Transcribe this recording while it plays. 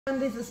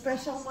Mondays are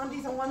special,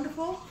 Mondays are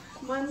wonderful,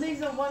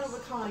 Mondays are one of a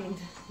kind.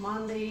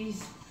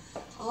 Mondays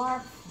are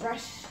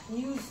fresh,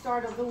 new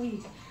start of the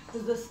week.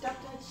 There's the step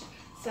touch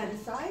set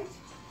aside.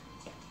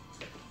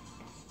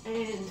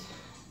 And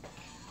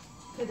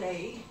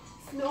today,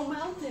 snow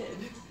melted.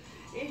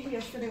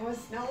 Yesterday was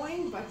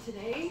snowing, but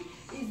today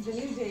is the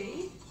new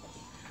day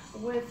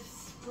with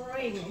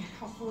spring.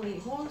 Hopefully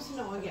it won't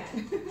snow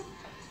again.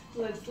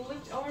 Let's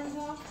lift arms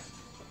up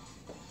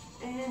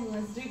and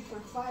let's do it for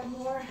 5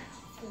 more.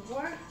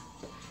 4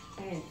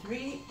 and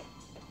 3,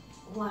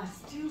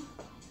 last 2,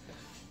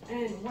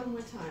 and 1 more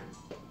time.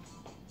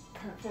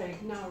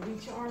 Perfect. Now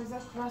reach your arms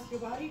up, cross your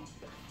body,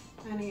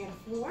 and again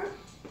 4,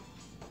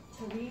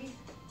 3,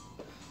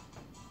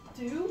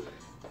 2,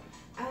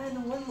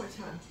 and 1 more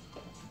time.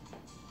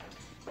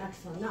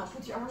 Excellent. Now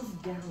put your arms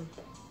down.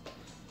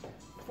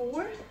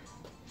 4,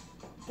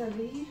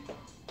 3,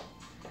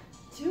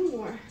 2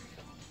 more.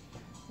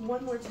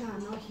 1 more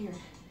time. Now here,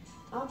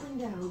 up and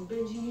down,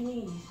 bending your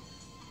knees.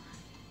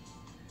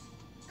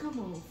 Come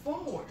on,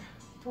 4 more.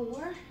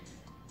 4,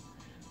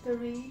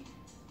 3,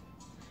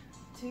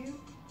 2,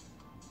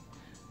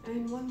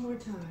 and 1 more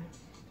time.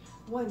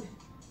 1.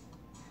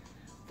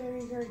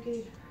 Very, very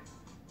good.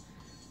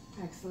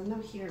 Excellent.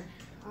 Now here,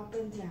 up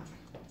and down.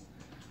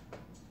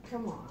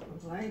 Come on,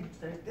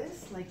 like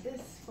this, like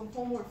this. For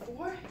 4 more.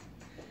 4,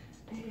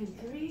 and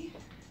 3,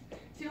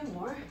 2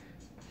 more,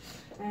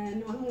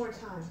 and 1 more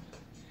time.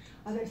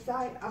 Other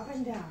side, up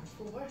and down.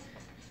 4,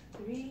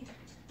 3,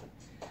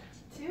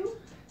 2,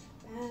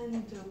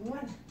 and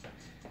 1.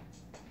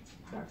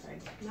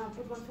 Perfect. Now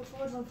put 1 foot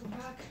forward, 1 foot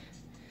back,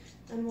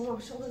 and warm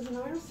up shoulders and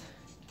arms.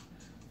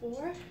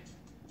 4,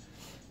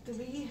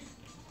 3,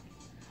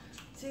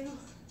 2,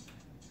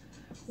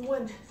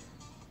 1.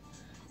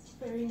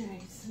 Very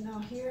nice. Now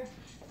here,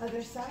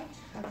 other side,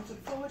 other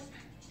foot forward,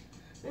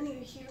 and you're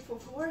here for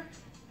 4,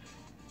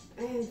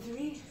 and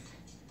 3,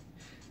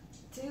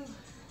 2,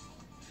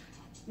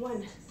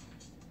 1.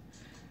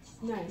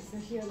 Nice. Now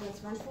here,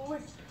 let's run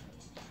forward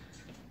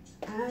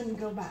and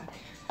go back.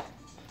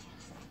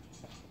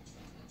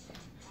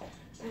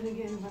 And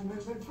again,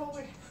 run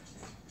forward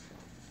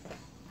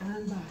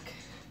and back.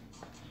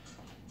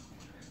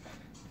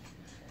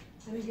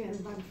 And again,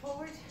 run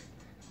forward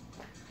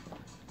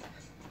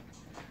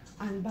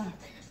and back.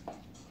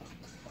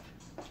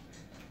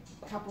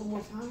 Couple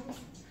more times,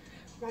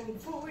 running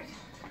forward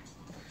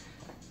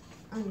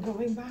and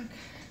going back.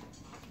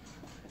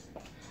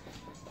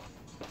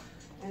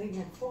 And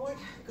again, forward,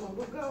 go,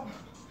 go, go.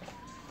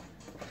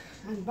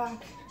 And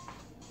back.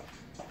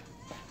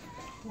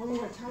 1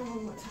 more time,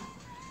 1 more time.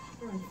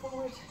 Run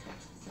forward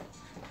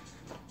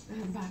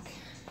and back.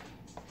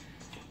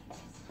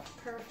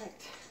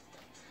 Perfect.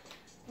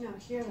 Now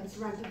here, let's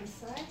run to the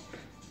side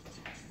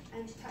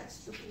and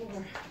touch the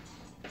floor.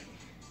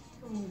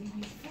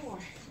 Only 4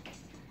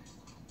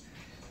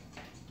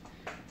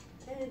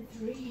 and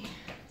 3.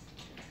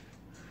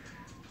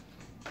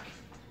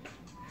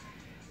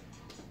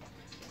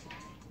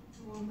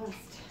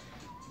 Almost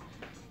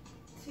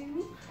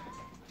 2.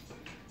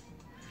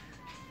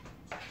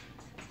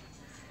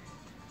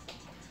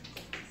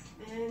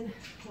 And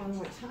 1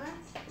 more time.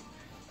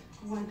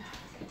 1.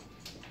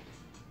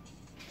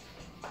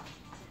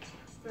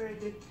 Very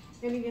good.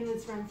 And again,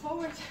 let's run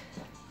forward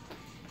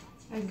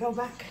and go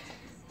back.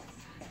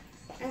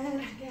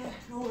 And again,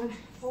 4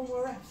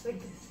 more reps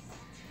like this.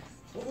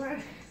 4.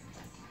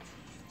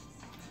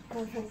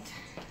 Perfect.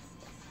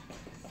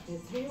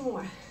 And 3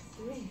 more.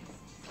 3.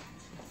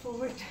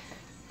 Forward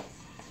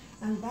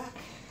and back.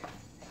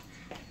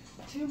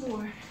 2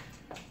 more.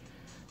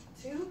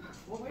 2.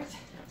 Forward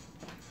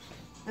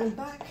and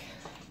back.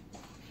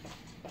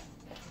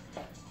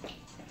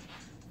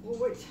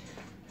 Forward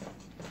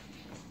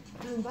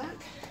and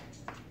back.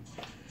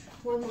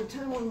 1 more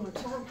time, 1 more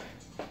time.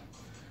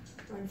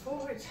 Run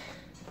forward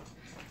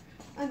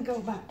and go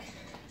back.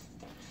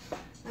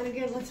 And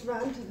again, let's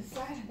run to the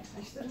side and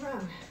touch the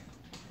ground.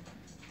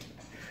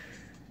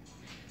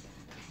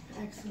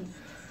 Excellent.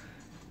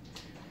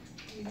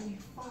 Give me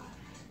 5,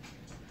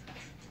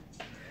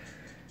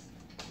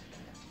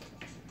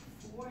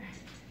 4,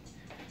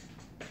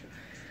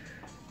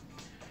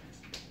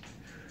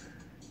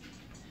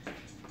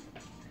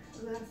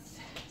 last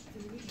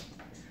 3,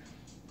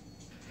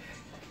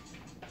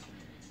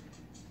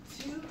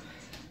 2,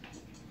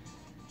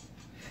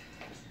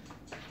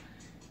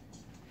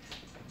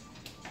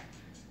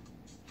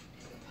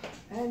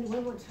 and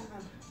 1 more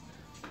time.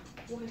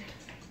 1.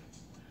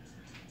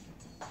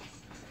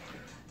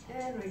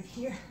 And right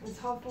here, let's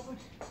hop forward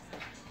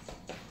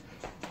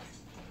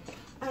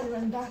and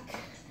run back.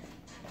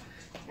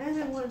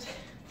 And I want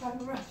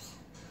 5 reps.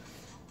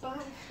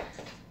 5.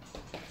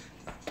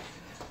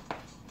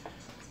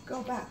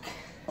 Go back.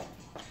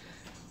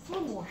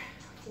 4 more.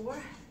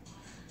 4.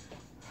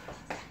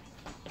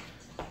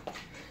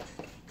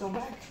 Go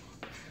back.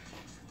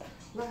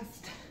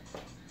 Last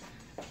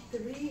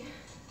 3.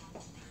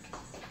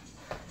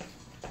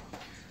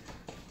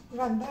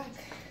 Run back.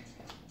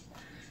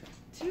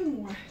 2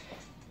 more.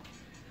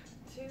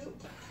 2.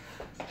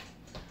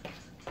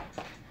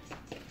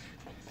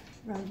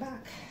 run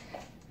back.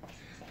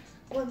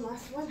 One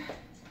last one. Go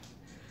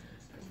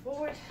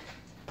forward.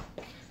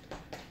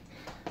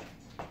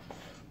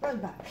 Run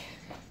back.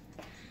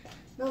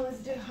 Now let's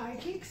do high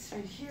kicks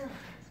right here.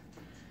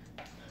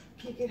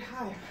 Kick it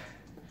higher.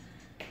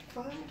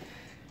 5.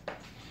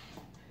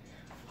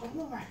 1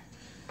 more.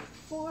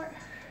 4.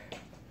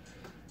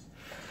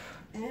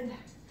 And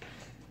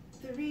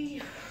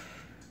 3.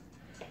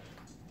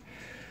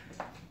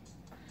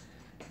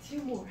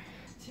 2 more.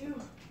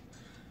 2.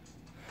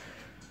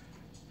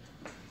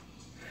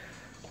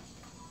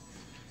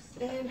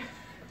 And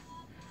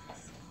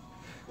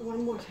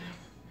 1 more time.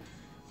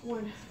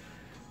 1.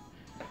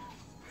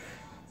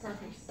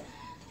 Perfect.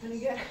 And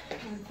again,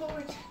 run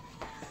forward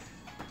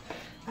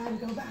and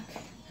go back.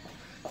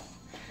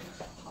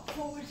 Hop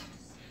forward.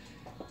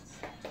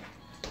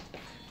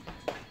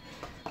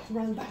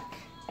 Run back.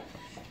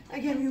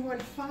 Again, we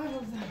want 5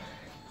 of them.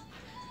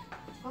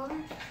 5.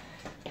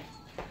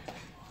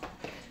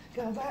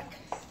 Go back.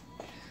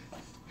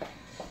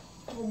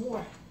 1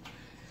 more.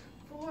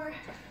 4.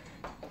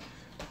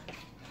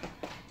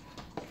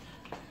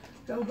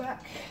 Go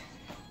back.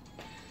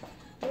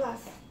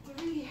 Last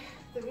 3.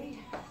 3.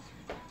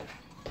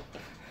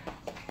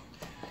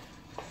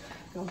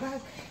 Go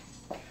back.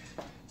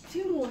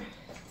 2 more.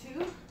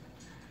 2.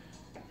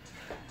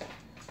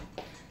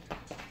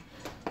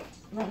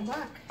 Run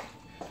back.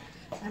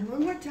 And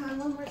 1 more time.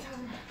 1 more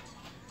time.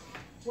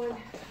 1.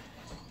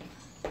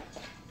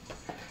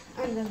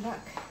 And then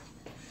back.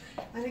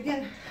 And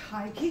again,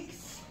 high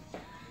kicks.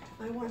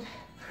 I want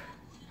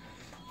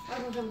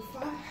 5 of them.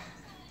 5.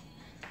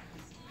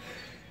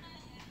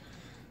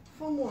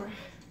 4 more.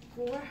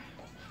 4.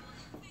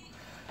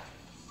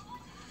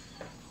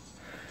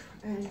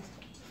 And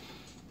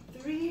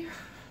 3.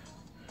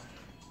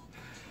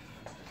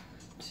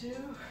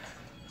 2.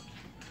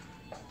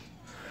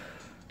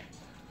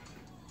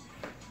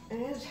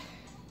 And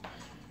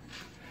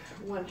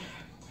 1.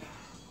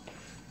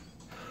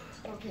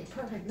 Okay,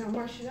 perfect. Now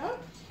march it out.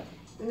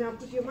 And now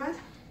put your mat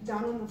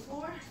down on the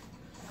floor.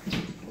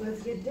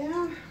 Let's get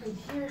down right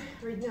here,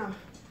 right now.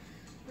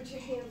 Put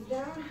your hands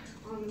down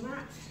on the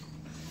mat.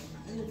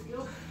 And let's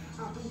go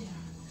up and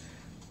down.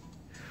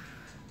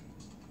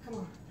 Come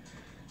on.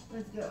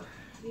 Let's go.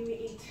 Maybe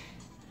 8.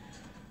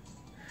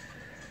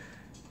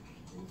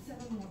 And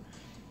 7 more.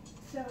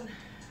 7.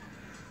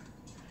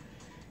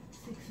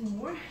 6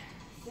 more.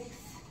 6.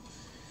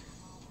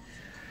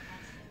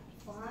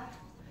 5.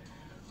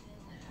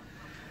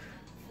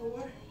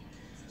 4.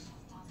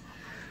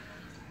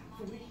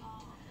 3.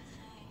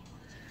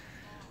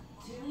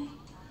 2.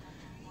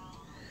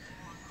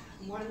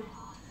 1.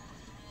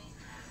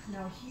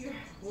 Now here,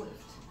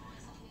 lift.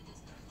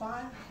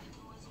 5.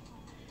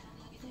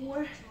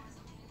 4.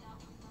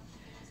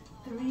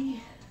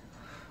 3.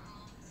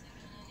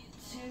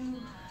 2.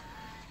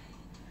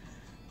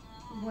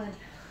 1.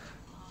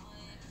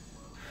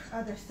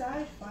 Other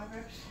side, 5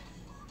 reps.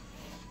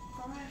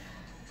 5.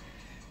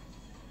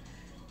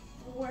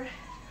 4.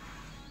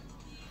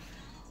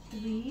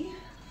 3.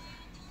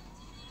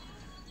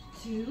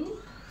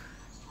 2.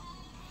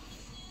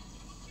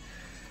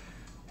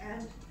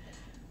 And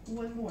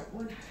 1 more.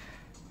 1.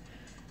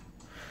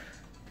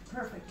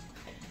 Perfect.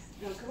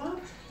 Now come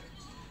up.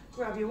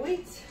 Grab your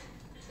weights.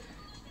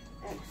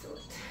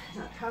 Excellent.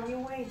 Now have your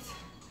weights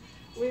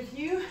with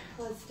you.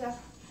 Let's step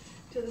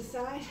to the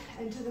side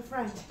and to the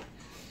front.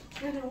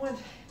 And I want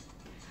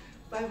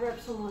 5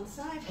 reps on one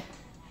side.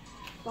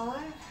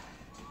 5.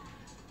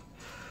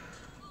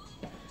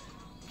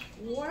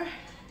 4.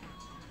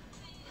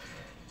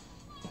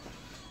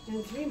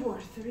 And 3 more.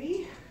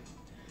 3.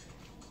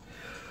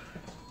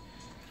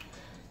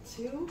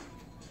 2.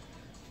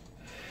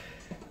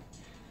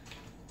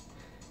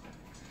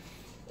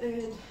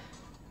 And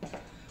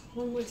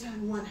 1 more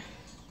time. 1.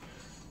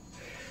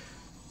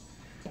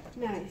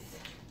 Nice.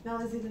 Now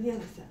let's do the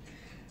other side.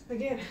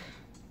 Again,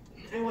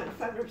 I want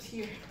 5 reps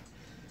here.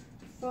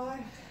 5.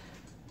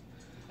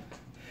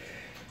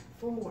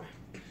 4 more.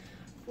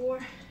 4.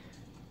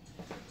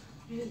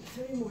 And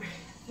 3 more.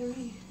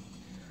 3.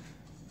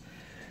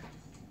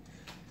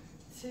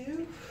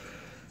 2.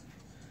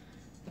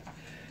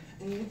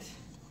 And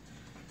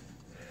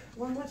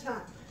 1 more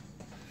time.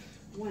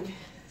 1.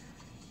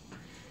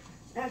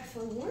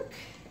 Excellent work.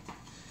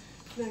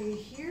 Now you're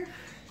here.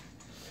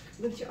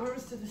 Lift your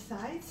arms to the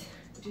sides.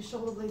 Put your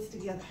shoulder blades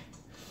together.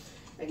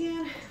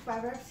 Again,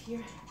 5 reps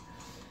here.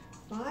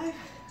 5.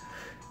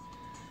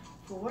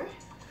 4.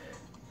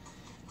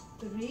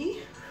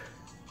 3.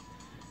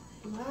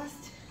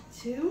 Last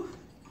 2.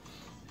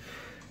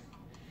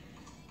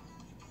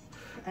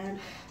 And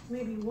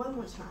maybe 1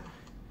 more time.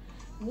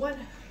 1.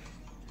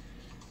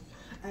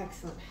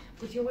 Excellent.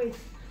 Put your weights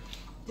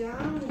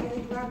down.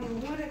 Again, grab your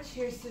water.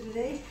 Cheers to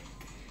today.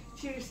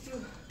 Cheers to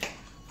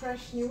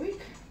fresh new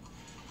week.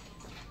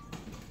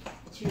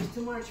 Cheers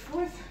to March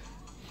 4th.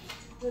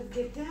 Let's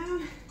get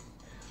down.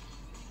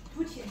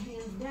 Put your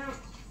hands down.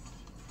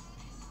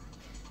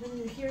 Then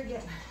you're here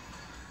again.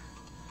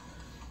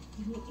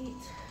 Give me 8,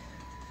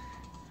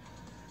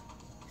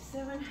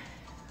 7,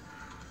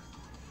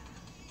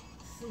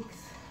 6,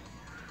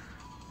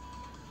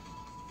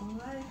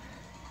 5,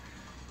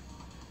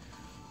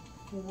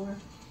 4,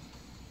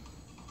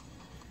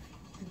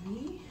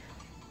 3,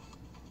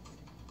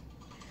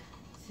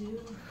 2,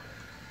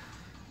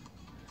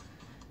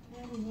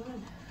 and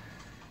 1.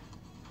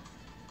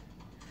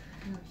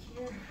 Now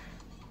here,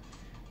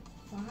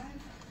 5,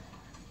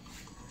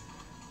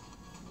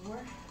 4,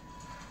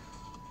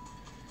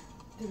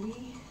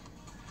 3,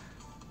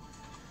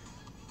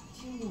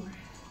 2 more,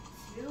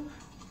 2,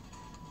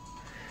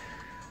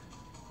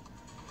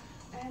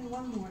 and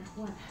 1 more,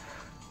 1.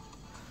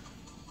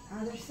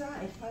 Other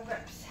side, 5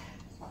 reps,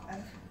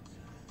 5,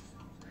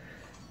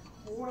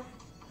 4,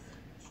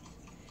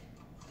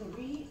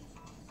 3,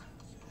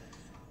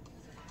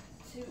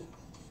 2,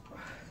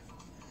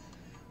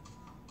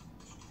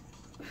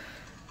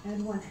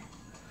 and 1.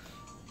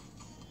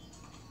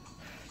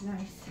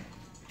 Nice.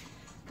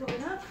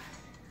 Going up,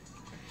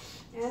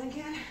 and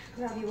again,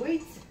 grab your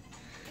weights.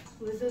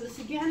 Let's do this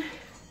again.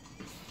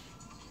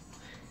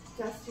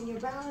 Testing your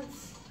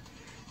balance.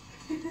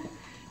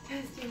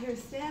 Testing your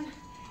stand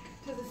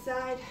to the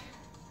side,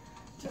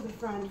 to the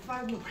front.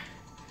 5 more.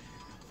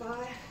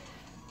 5.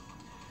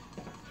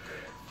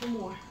 4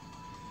 more.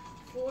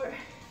 4.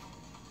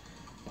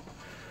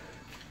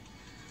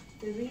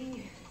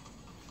 3.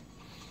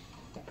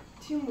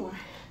 2 more.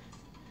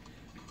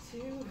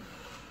 2.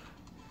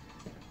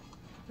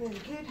 Very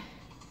good.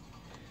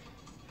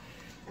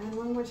 And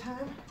 1 more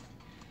time.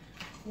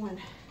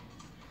 1.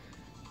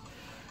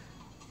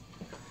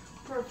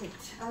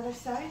 Perfect. Other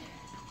side.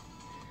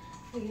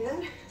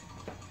 Again.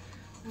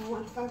 I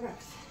want 5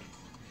 reps.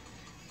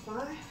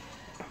 5.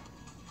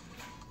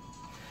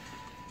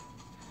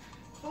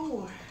 4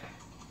 more.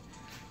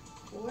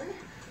 4.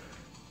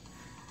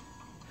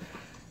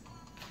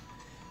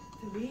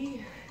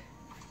 3.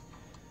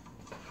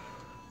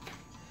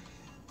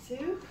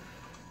 2.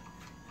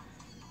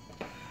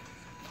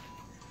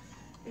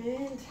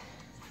 And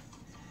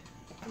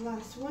the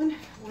last one.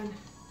 1.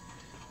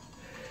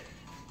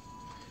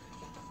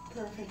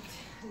 Perfect.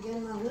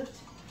 Again, now lift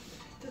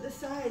to the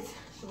sides,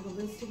 shoulder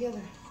blades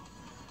together.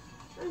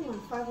 And 1,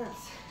 5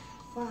 reps.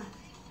 5.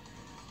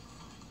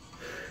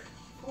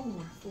 4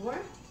 more.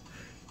 4.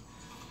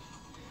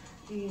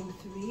 And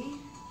 3.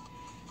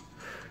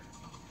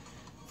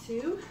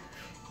 2.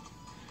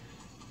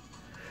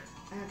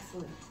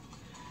 Excellent.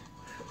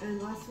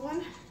 And last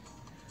one.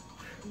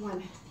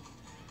 1.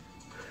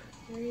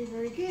 Very,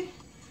 very good.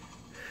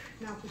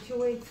 Now put your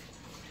weights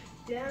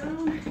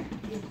down,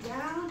 get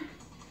down,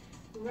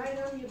 right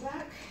on your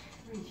back,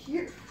 right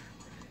here,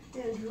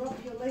 and drop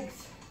your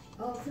legs.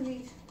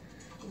 Alternate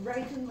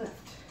right and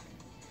left.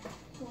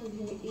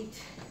 Going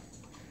 8,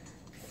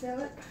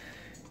 7,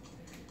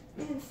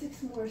 and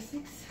 6 more.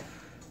 6,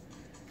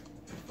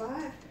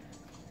 5,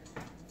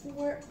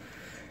 4,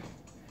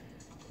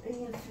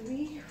 and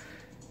 3,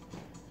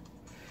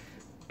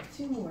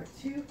 2 more.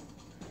 2,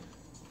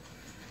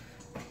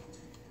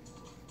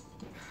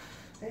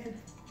 and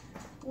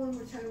 1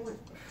 more time. 1.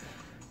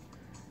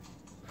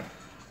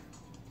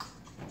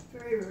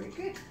 Very, very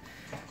good.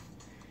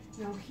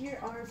 Now here,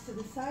 arms to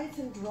the sides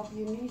and drop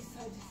your knees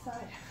side to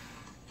side.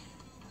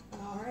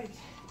 All right.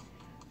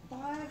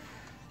 5,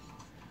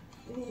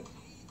 and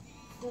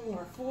 4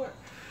 more. 4,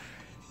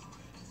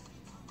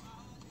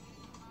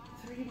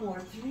 3 more.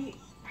 3,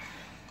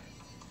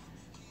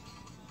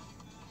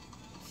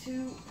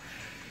 2,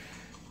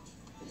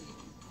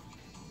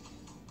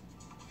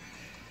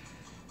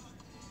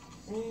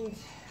 and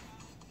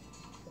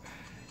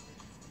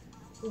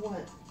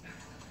 1.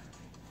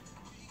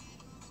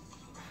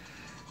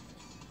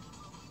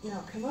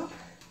 Now come up,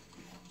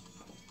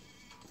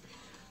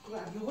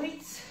 grab your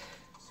weights,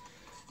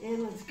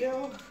 and let's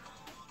go.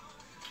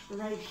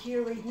 Right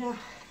here, right now.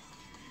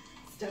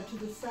 Step to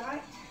the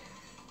side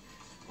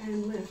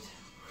and lift.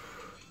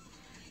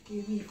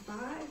 Give me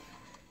 5,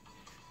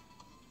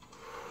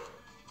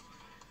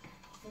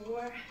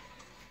 4,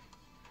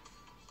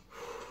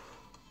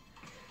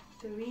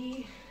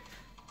 3,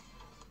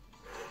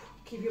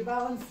 keep your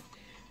balance,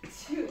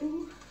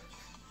 2,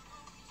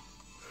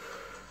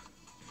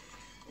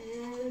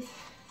 and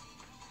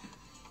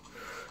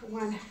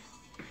 1.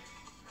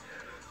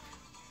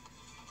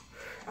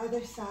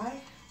 Other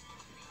side.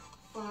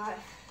 5,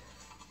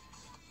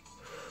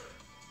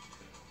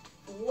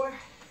 4,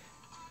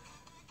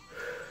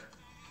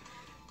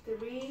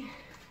 3,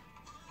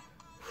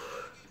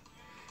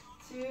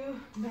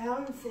 2,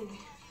 balancing.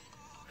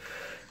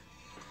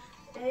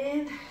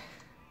 And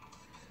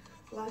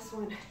last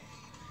one.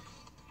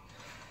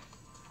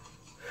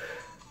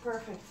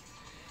 Perfect.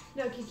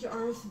 Now kick your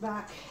arms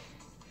back.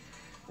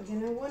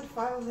 Again, I want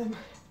 5 of them.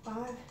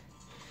 5.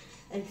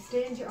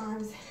 Extend your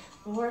arms.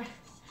 4,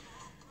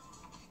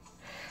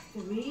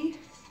 3,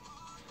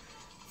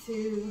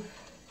 2,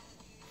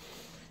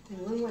 and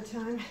 1 more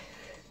time.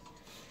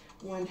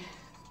 1.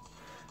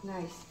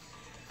 Nice.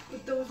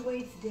 Put those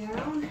weights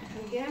down.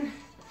 Again,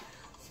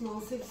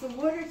 small sips of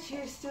water.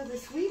 Cheers to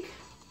this week.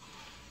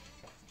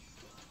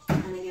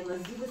 And again,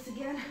 let's do this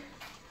again.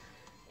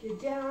 Get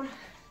down.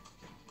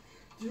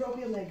 Drop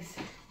your legs.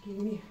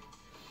 Give me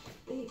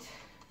 8,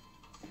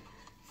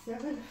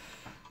 7,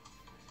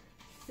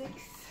 6,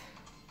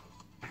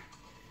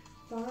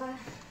 5,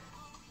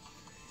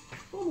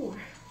 4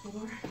 more, 4,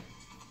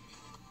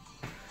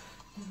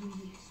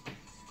 3,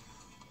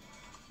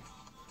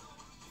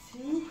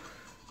 two,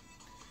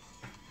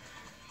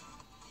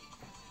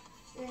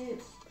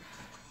 and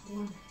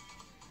 1.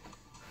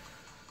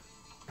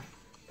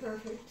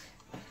 Perfect.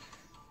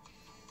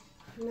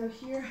 Now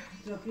here,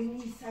 drop your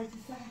knees side to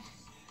side.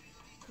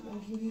 Come on,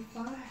 give me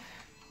 5.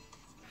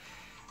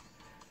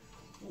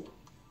 4.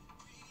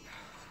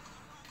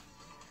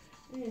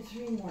 And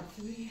 3 more.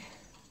 3.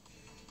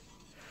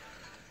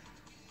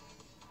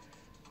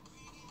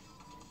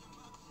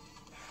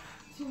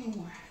 2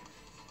 more.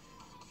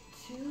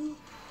 2.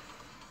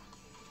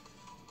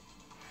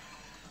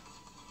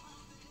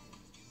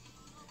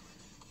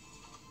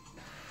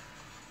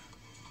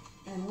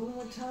 And 1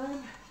 more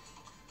time.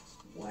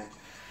 1.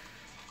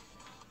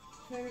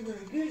 Very,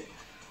 very good.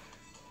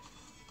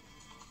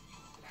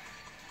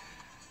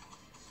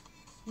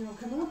 Now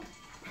come up.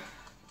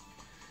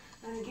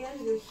 And again,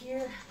 you're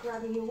here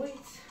grabbing your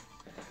weights.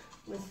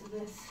 Let's do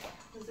this.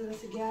 Let's do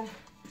this again.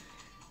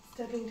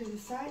 Stepping to the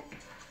side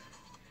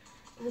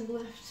and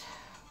lift.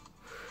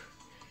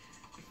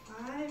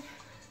 5,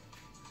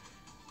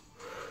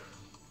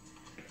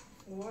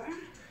 4,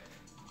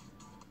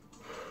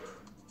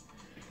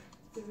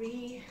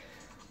 3,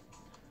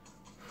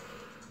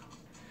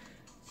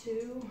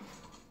 2,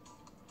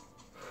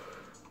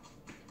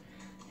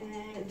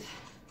 and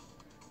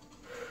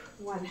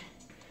 1.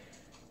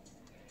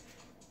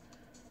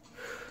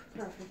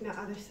 Perfect. Now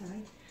other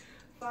side.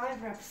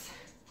 5 reps.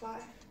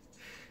 5.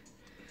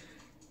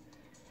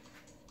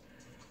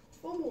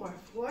 4 more.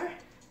 4,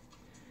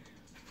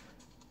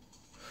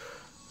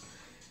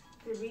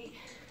 3,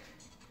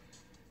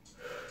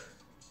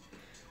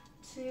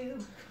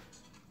 2,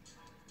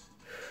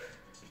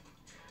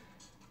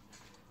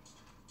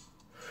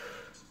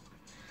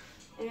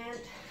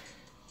 and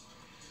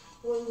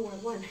 1 more.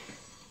 1.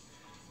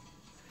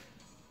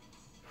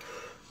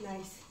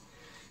 Nice.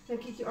 Now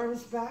kick your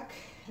arms back.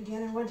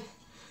 Again, I want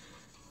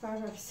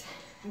 5 reps.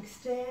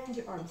 Extend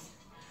your arms.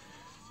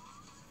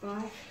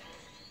 5,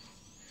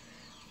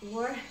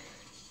 4,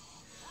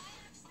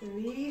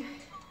 3,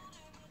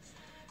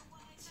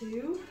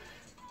 2,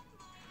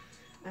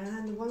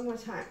 and 1 more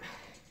time.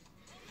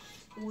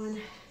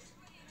 1.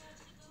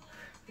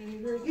 Very,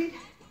 very good.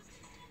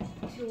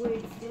 2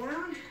 weights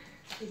down.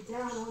 Get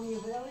down on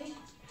your belly.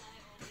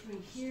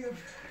 Right here.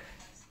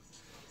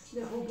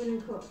 Now open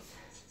and close.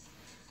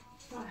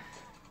 5,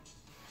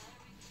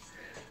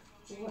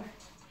 4,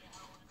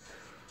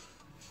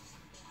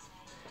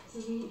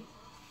 3,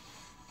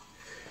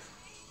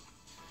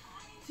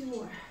 2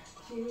 more.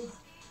 2,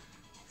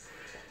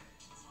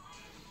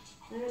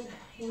 and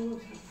 1 more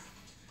time.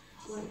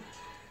 1.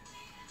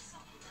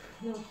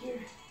 Now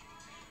here.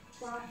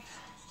 5,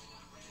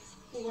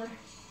 4,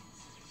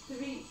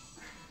 3,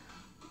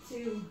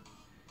 2,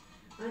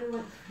 and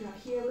 1. Now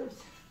here,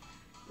 lift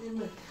and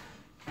lift.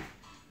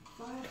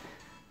 5,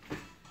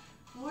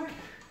 4,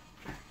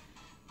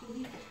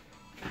 3,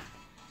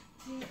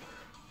 2,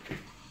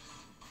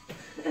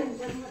 and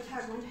 1 more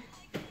time. 1.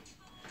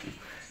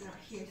 Now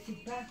here, sit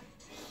back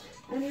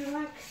and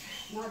relax.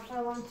 Not for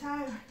a long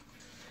time.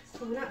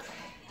 Coming up.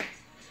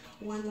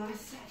 1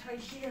 last set right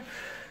here.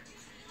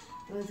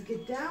 Let's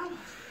get down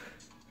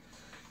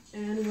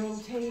and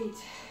rotate.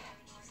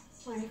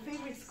 My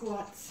favorite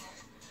squats.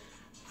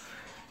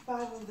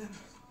 5 of them.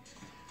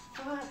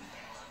 5,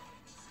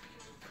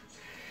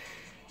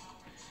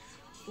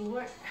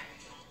 4.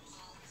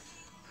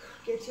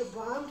 Get your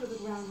bum to the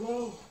ground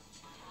low.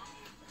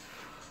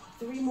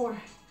 3 more.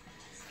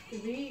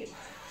 3,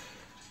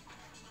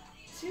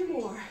 2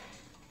 more.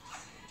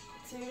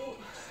 2,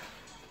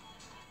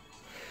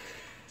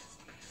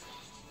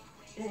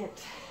 and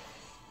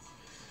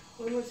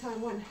 1 more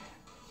time. 1.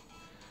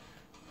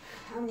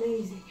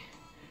 Amazing.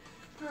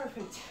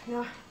 Perfect.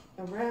 Now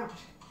around.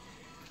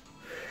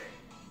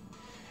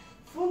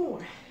 4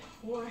 more.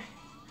 4,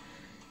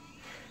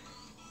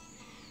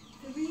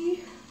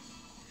 3,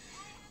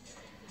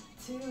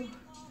 2,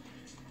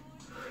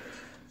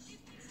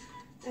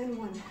 and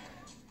 1.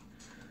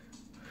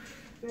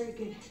 Very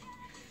good.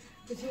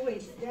 Put your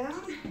weights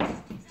down.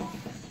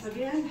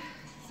 Again,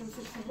 some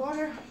sips of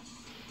water.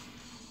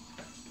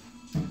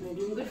 They're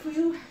doing good for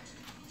you.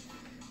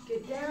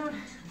 Get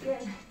down.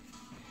 Get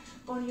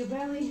on your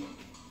belly.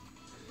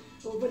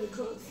 Open and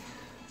close.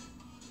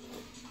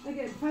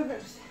 Again, 5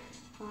 reps.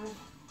 5,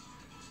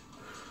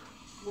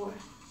 4,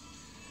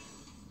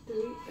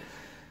 3,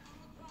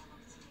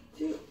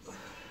 2,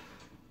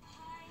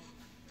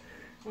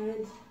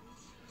 and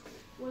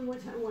 1 more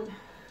time. 1.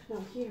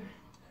 Now here.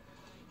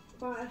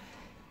 5,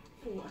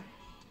 4,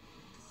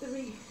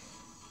 3,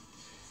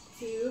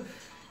 2,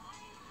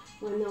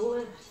 1. Now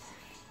lift.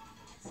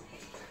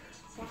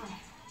 5,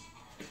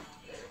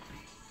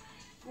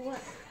 4,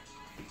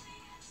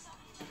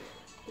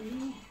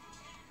 3,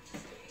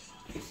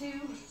 2,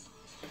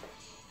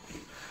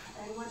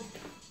 and 1.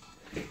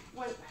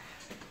 1.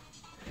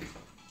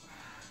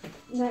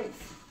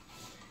 Nice.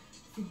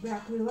 Sit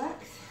back,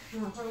 relax.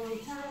 Not for a long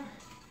time.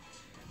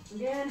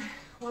 Again,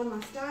 one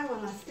last time,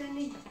 one last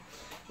standing.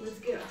 Let's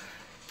go.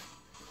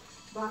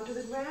 Bow to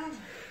the ground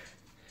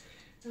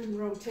and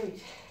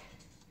rotate.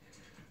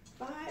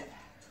 5.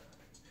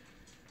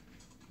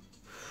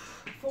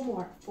 4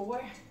 more.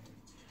 4,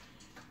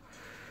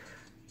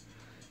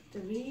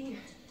 3,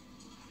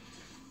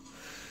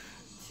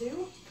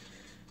 2,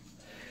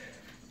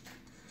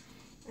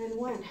 and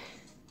 1.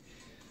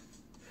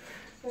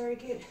 Very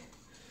good.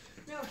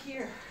 Now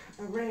here,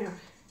 around.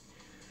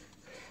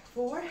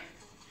 4,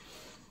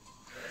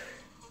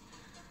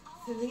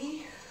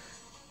 3,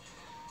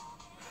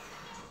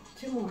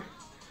 2 more.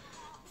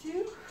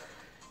 2,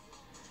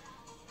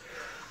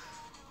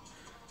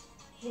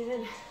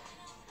 and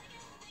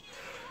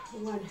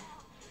 1.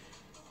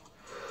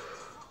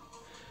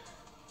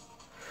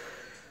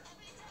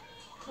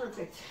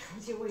 Perfect.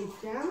 Put your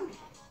weights down.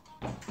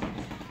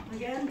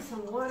 Again,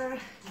 some water,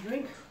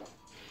 drink.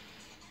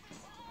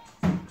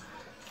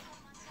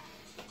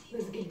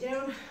 Let's get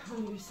down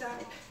on your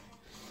side.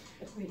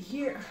 Right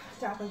here,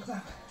 tap and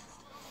clap.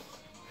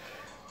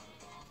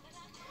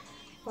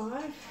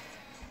 5,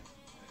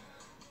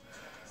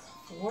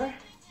 4,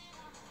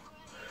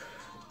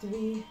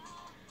 3,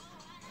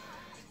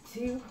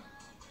 2,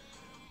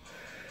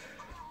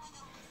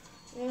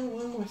 and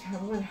one more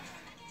time. 1.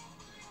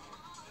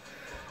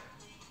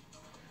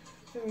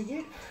 Very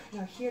good.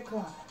 Now here,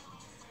 clap.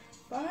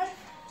 5,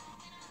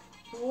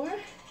 4,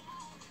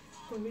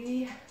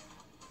 3,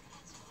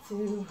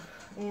 2,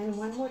 and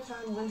one more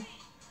time. 1.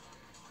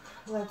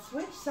 Let's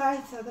switch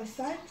sides, other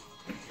side.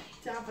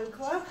 Tap and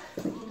clap.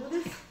 We can do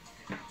this.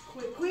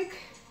 Quick, quick.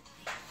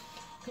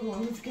 Come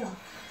on, let's go.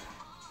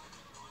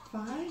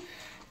 5,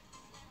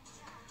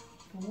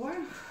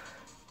 4,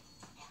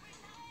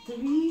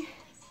 3,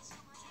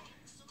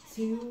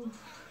 2,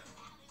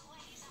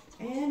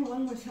 and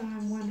one more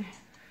time. 1.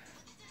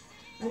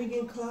 And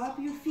again, clap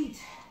your feet.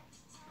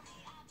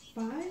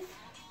 5,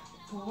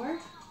 4,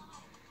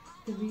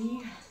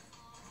 3,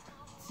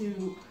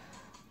 2,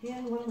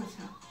 and one more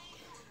time.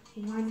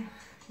 1.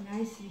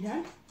 Nicely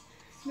done.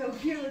 Now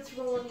here, let's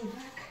roll on your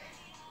back.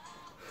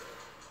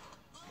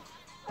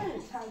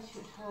 And touch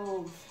your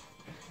toes.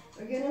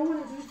 Again, I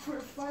want to do it for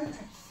 5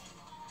 reps.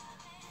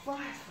 5,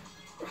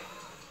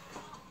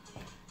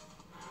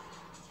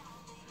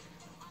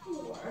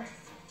 4.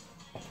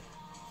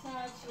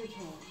 Touch your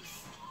toes.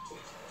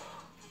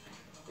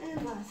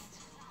 And last.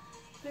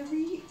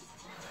 3.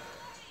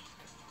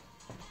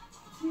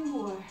 2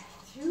 more.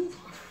 2.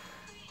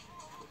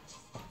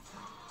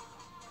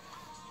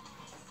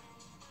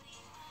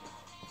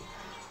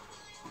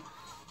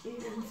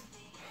 And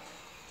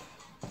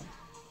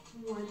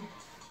 1.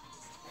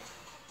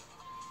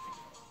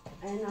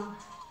 And now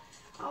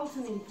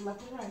alternate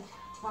left and right.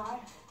 5,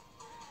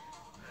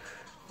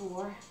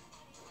 4,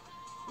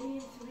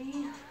 and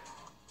 3.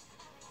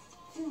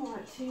 2 more.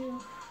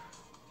 2.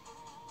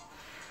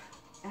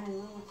 And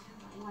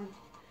 1.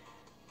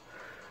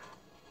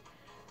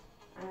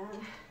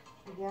 And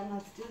again,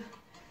 let's do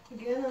it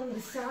again on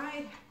the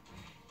side.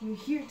 You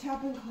hear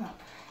tap and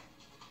clap.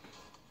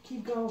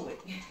 Keep going.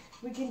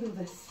 We can do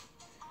this.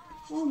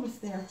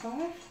 Almost there.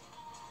 5,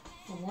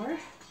 4,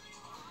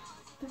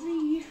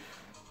 3,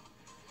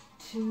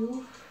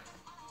 2,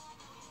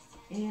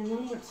 and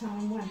one more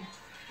time. 1.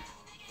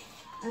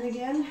 And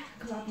again,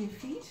 clap your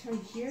feet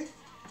right here.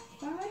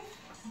 5,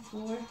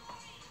 4,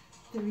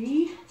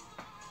 3,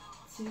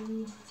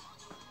 2,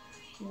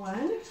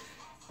 1.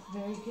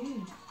 Very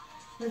good.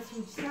 Let's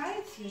switch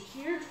sides. You're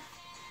here.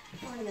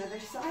 On the other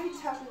side,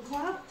 tap and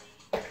clap.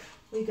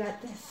 We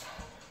got this.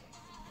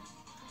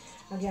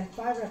 Again,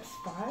 5 reps.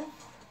 5,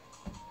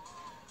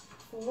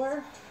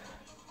 4,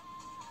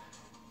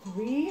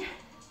 3,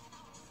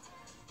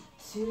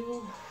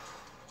 2,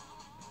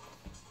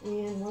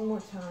 and one more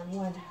time.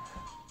 1.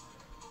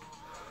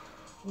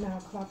 Now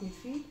clap your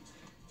feet.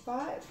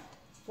 5,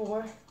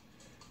 4,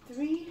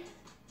 3,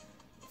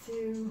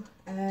 2,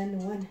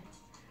 and 1.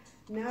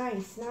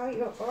 Nice. Now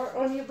you are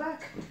on your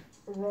back.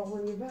 Roll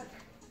on your back.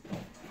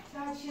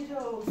 Touch your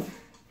toes.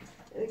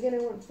 And again, I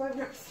want 5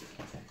 reps.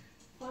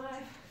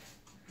 5,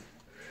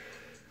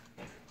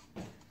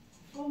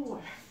 4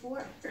 more.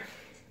 4,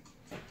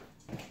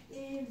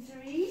 and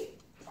 3,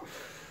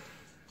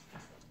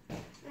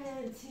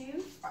 and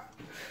 2,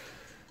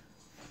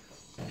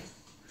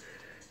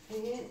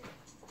 and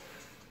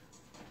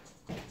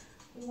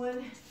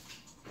 1.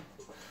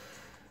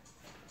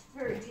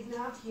 Very good.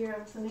 Now here,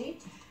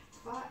 alternate.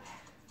 5,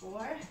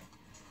 4,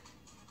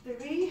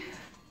 3,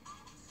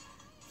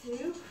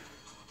 2,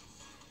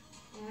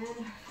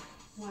 and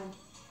 1.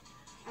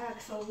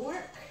 Excellent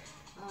work.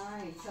 All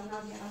right, so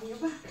now get on your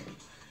back.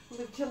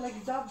 Lift your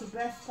legs up, the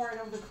best part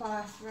of the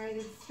class, right?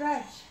 It's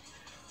stretch.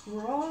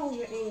 Roll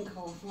your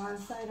ankles, one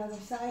side, other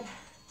side.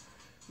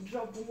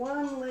 Drop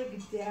one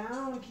leg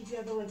down, keep the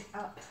other leg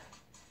up.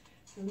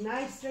 So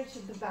nice stretch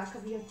at the back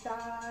of your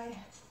thigh.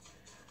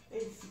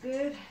 It's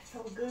good,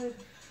 so good.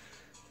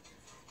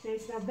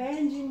 Nice, now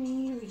bend your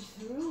knee, reach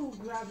through,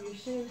 grab your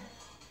shin.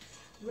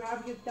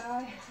 Grab your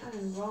thigh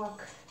and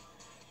rock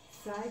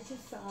side to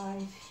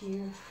side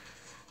here.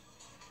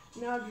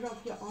 Now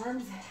drop your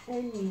arms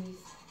and knees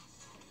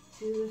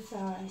to the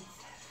sides.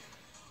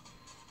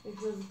 It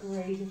feels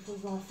great, it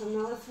feels awesome.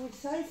 Now let's switch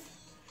sides.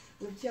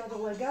 Lift your other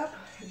leg up,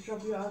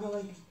 drop your other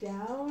leg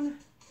down.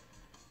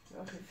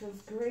 Okay, it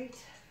feels great.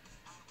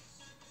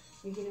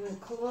 You can even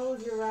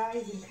close your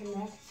eyes and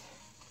connect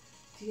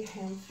to your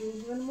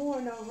hamstrings even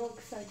more. Now rock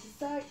side to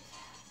side.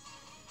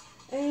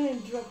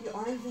 And drop your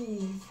arms and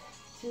knees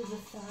to the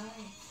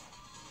sides.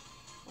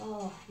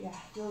 Oh, yeah,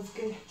 feels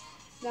good.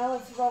 Now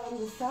let's roll on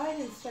the side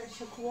and stretch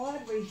your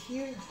quad right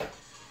here.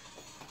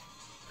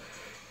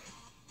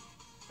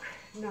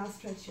 Now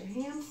stretch your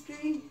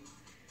hamstring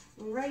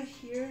right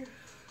here.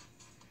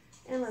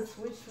 And let's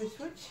switch.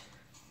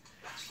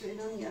 Straight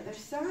on the other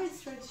side,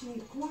 stretching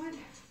your quad.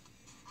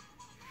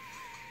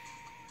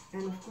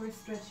 And of course,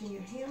 stretching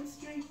your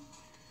hamstring.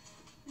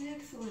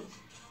 Excellent.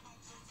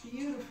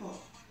 Beautiful.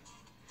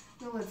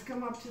 Now let's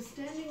come up to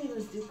standing.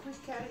 Let's do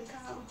quick cat and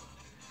cow.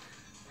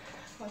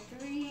 For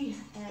 3,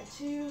 and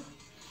 2,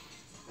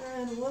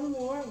 and one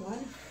more.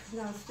 1.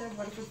 Now step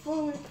 1 foot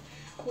forward,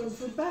 1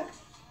 foot back.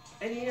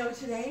 And you know,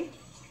 today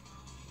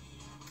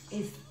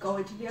is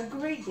going to be a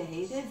great day.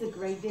 It is a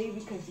great day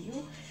because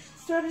you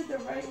started the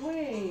right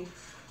way.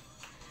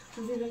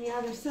 Is it on the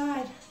other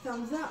side?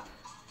 Thumbs up.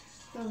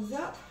 Thumbs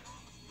up.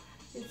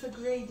 It's a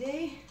great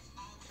day.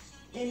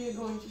 And you're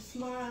going to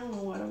smile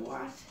no matter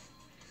what.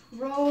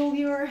 Roll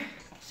your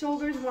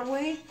shoulders one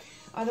way,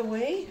 other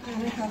way.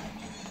 And I have,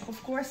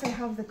 of course, I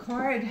have the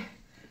card.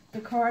 The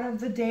card of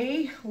the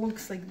day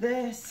looks like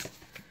this.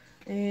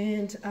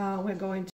 And we're going to